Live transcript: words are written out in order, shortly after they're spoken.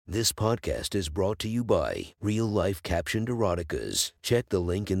This podcast is brought to you by Real Life Captioned Eroticas. Check the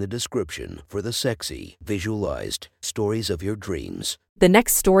link in the description for the sexy, visualized stories of your dreams. The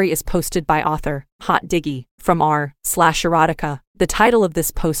next story is posted by author Hot Diggy from r/erotica. The title of this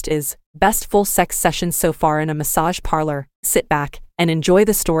post is Best Full Sex Session So Far in a Massage Parlor. Sit back and enjoy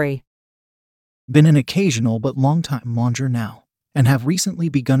the story. Been an occasional but long-time monger now, and have recently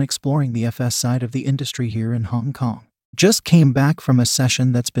begun exploring the FS side of the industry here in Hong Kong. Just came back from a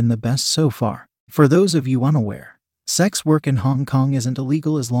session that's been the best so far. For those of you unaware, sex work in Hong Kong isn't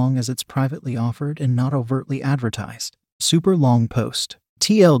illegal as long as it's privately offered and not overtly advertised. Super long post.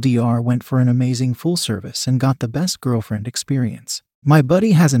 TLDR went for an amazing full service and got the best girlfriend experience. My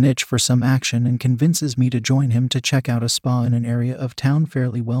buddy has an itch for some action and convinces me to join him to check out a spa in an area of town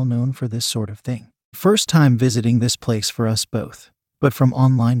fairly well known for this sort of thing. First time visiting this place for us both, but from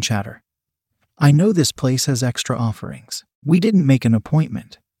online chatter. I know this place has extra offerings. We didn't make an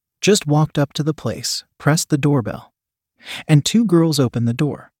appointment. Just walked up to the place, pressed the doorbell, and two girls opened the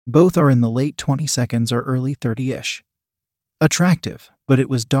door. Both are in the late 20s or early 30-ish. Attractive, but it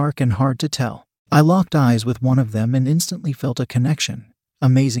was dark and hard to tell. I locked eyes with one of them and instantly felt a connection.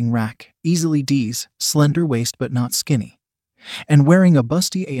 Amazing rack, easily D's, slender waist but not skinny, and wearing a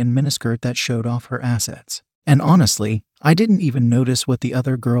busty A&M miniskirt that showed off her assets. And honestly, I didn't even notice what the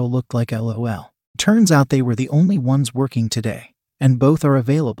other girl looked like, lol. Turns out they were the only ones working today, and both are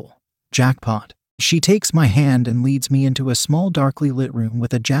available. Jackpot. She takes my hand and leads me into a small darkly lit room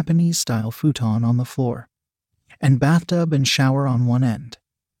with a Japanese-style futon on the floor, and bathtub and shower on one end,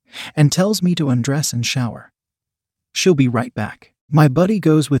 and tells me to undress and shower. She'll be right back. My buddy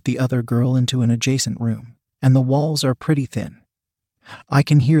goes with the other girl into an adjacent room, and the walls are pretty thin. I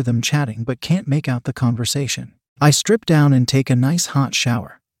can hear them chatting but can't make out the conversation. I strip down and take a nice hot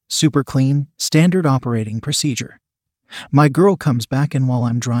shower. Super clean, standard operating procedure. My girl comes back in while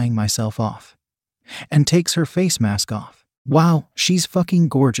I'm drying myself off, and takes her face mask off. Wow, she's fucking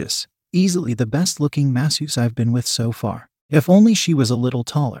gorgeous. Easily the best looking masseuse I've been with so far. If only she was a little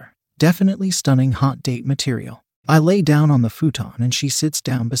taller. Definitely stunning hot date material. I lay down on the futon and she sits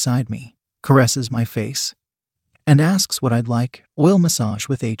down beside me, caresses my face, and asks what I'd like. Oil massage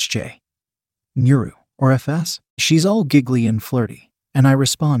with HJ, Nuru, or FS? She's all giggly and flirty, and I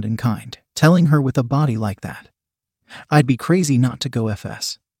respond in kind, telling her with a body like that, I'd be crazy not to go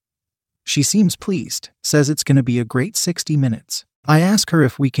FS. She seems pleased, says it's gonna be a great 60 minutes. I ask her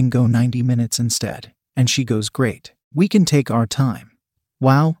if we can go 90 minutes instead, and she goes great. We can take our time.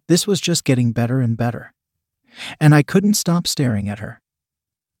 Wow, this was just getting better and better. And I couldn't stop staring at her.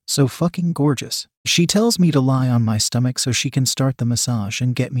 So fucking gorgeous. She tells me to lie on my stomach so she can start the massage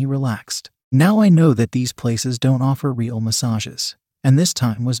and get me relaxed. Now I know that these places don't offer real massages, and this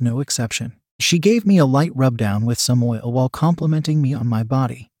time was no exception. She gave me a light rub down with some oil while complimenting me on my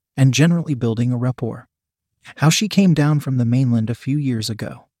body, and generally building a rapport. How she came down from the mainland a few years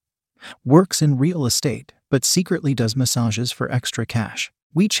ago. Works in real estate, but secretly does massages for extra cash.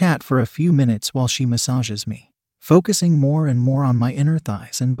 We chat for a few minutes while she massages me, focusing more and more on my inner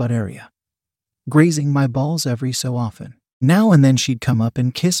thighs and butt area, grazing my balls every so often. Now and then she'd come up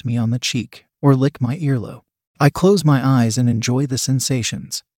and kiss me on the cheek, or lick my earlobe. I close my eyes and enjoy the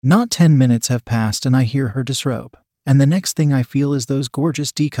sensations. Not 10 minutes have passed and I hear her disrobe, and the next thing I feel is those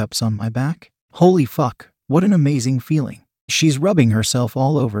gorgeous D-cups on my back. Holy fuck, what an amazing feeling. She's rubbing herself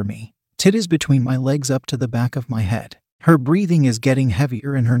all over me, titties between my legs up to the back of my head. Her breathing is getting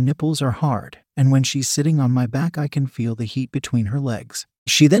heavier and her nipples are hard, and when she's sitting on my back I can feel the heat between her legs.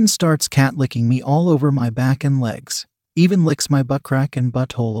 She then starts cat licking me all over my back and legs, even licks my butt crack and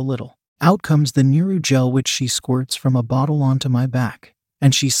butthole a little. Out comes the Nuru gel which she squirts from a bottle onto my back,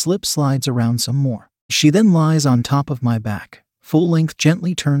 and she slip slides around some more. She then lies on top of my back, full length,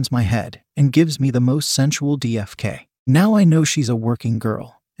 gently turns my head, and gives me the most sensual DFK. Now I know she's a working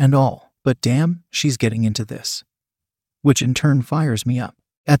girl, and all, but damn, she's getting into this. Which in turn fires me up.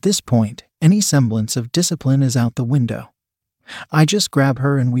 At this point, any semblance of discipline is out the window. I just grab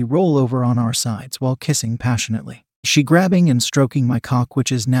her and we roll over on our sides while kissing passionately. She grabbing and stroking my cock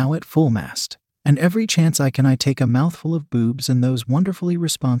which is now at full mast, and every chance I can I take a mouthful of boobs and those wonderfully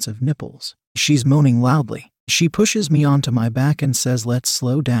responsive nipples. She's moaning loudly. She pushes me onto my back and says let's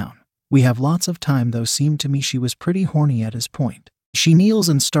slow down. We have lots of time though. Seemed to me she was pretty horny at this point. She kneels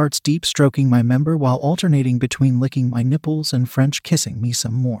and starts deep stroking my member while alternating between licking my nipples and French kissing me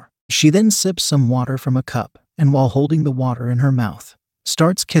some more. She then sips some water from a cup, and while holding the water in her mouth,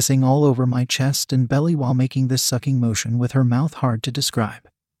 starts kissing all over my chest and belly while making this sucking motion with her mouth hard to describe.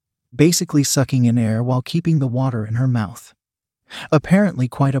 Basically sucking in air while keeping the water in her mouth. Apparently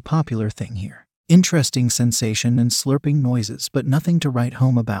quite a popular thing here. Interesting sensation and slurping noises, but nothing to write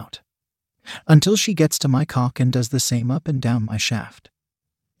home about. Until she gets to my cock and does the same up and down my shaft.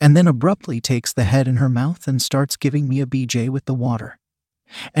 And then abruptly takes the head in her mouth and starts giving me a BJ with the water.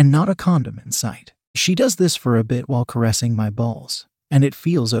 And not a condom in sight. She does this for a bit while caressing my balls, and it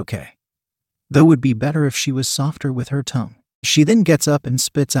feels okay. Though would be better if she was softer with her tongue. She then gets up and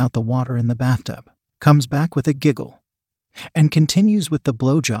spits out the water in the bathtub, comes back with a giggle, and continues with the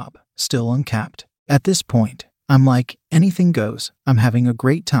blowjob, still uncapped. At this point, I'm like, anything goes, I'm having a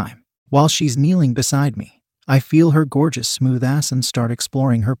great time. While she's kneeling beside me, I feel her gorgeous smooth ass and start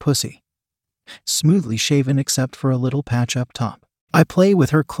exploring her pussy. Smoothly shaven except for a little patch up top. I play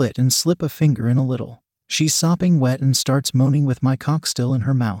with her clit and slip a finger in a little. She's sopping wet and starts moaning with my cock still in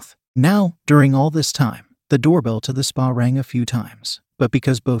her mouth. Now, during all this time, the doorbell to the spa rang a few times, but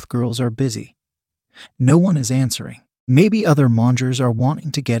because both girls are busy, no one is answering. Maybe other mongers are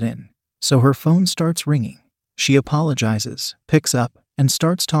wanting to get in, so her phone starts ringing. She apologizes, picks up, and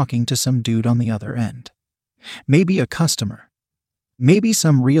starts talking to some dude on the other end. Maybe a customer. Maybe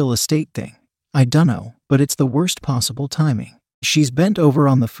some real estate thing. I dunno, but it's the worst possible timing. She's bent over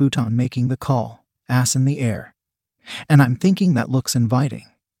on the futon making the call, ass in the air. And I'm thinking that looks inviting.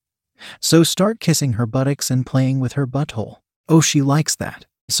 So start kissing her buttocks and playing with her butthole. Oh, she likes that.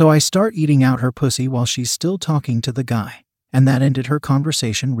 So I start eating out her pussy while she's still talking to the guy. And that ended her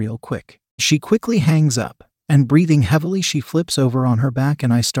conversation real quick. She quickly hangs up, and breathing heavily she flips over on her back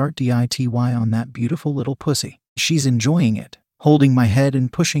and I start DITY on that beautiful little pussy. She's enjoying it, holding my head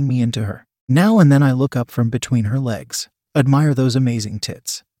and pushing me into her. Now and then I look up from between her legs, admire those amazing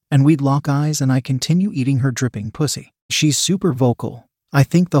tits, and we'd lock eyes and I continue eating her dripping pussy. She's super vocal. I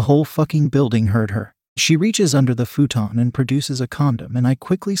think the whole fucking building heard her. She reaches under the futon and produces a condom and I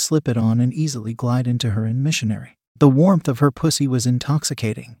quickly slip it on and easily glide into her in missionary. The warmth of her pussy was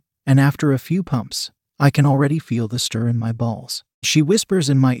intoxicating, and after a few pumps, I can already feel the stir in my balls. She whispers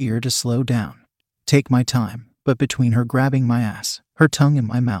in my ear to slow down, take my time, but between her grabbing my ass, her tongue in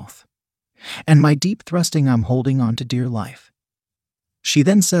my mouth, and my deep thrusting I'm holding on to dear life. She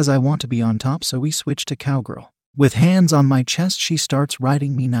then says I want to be on top, so we switch to cowgirl. With hands on my chest she starts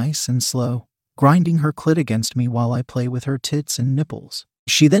riding me nice and slow, grinding her clit against me while I play with her tits and nipples.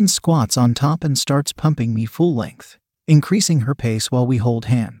 She then squats on top and starts pumping me full length, increasing her pace while we hold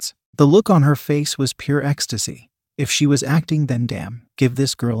hands. The look on her face was pure ecstasy. If she was acting, then damn, give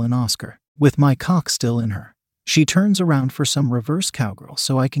this girl an Oscar. With my cock still in her, she turns around for some reverse cowgirl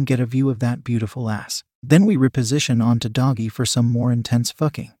so I can get a view of that beautiful ass. Then we reposition onto doggy for some more intense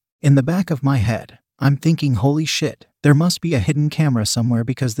fucking. In the back of my head, I'm thinking, holy shit, there must be a hidden camera somewhere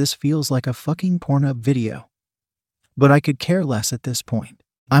because this feels like a fucking Pornhub video. But I could care less at this point.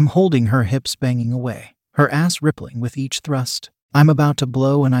 I'm holding her hips banging away, her ass rippling with each thrust. I'm about to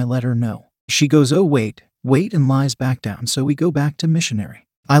blow and I let her know. She goes, oh wait, and lies back down, so we go back to missionary.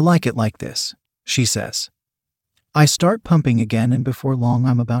 I like it like this, she says. I start pumping again and before long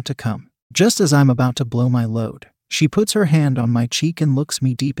I'm about to come. Just as I'm about to blow my load, she puts her hand on my cheek and looks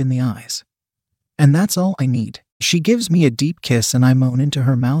me deep in the eyes. And that's all I need. She gives me a deep kiss and I moan into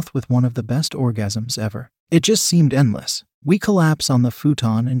her mouth with one of the best orgasms ever. It just seemed endless. We collapse on the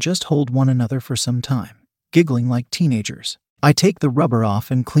futon and just hold one another for some time, giggling like teenagers. I take the rubber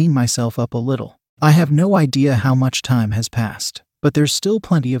off and clean myself up a little. I have no idea how much time has passed, but there's still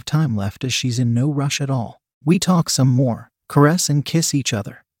plenty of time left as she's in no rush at all. We talk some more, caress and kiss each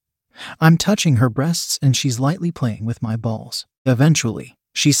other. I'm touching her breasts and she's lightly playing with my balls. Eventually,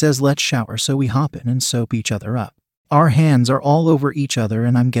 she says let's shower, so we hop in and soap each other up. Our hands are all over each other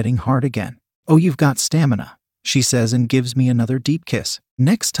and I'm getting hard again. Oh, you've got stamina, she says and gives me another deep kiss.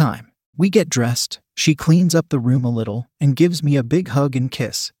 Next time we get dressed, she cleans up the room a little and gives me a big hug and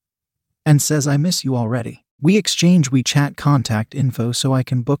kiss, and says I miss you already. We exchange WeChat contact info so I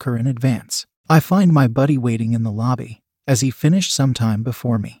can book her in advance. I find my buddy waiting in the lobby, as he finished some time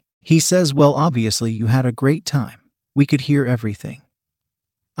before me. He says, well, obviously you had a great time. We could hear everything.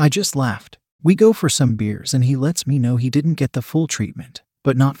 I just laughed. We go for some beers and he lets me know he didn't get the full treatment,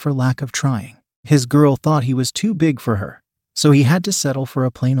 but not for lack of trying. His girl thought he was too big for her, so he had to settle for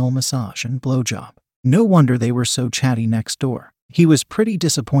a plain old massage and blowjob. No wonder they were so chatty next door. He was pretty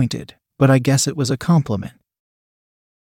disappointed, but I guess it was a compliment.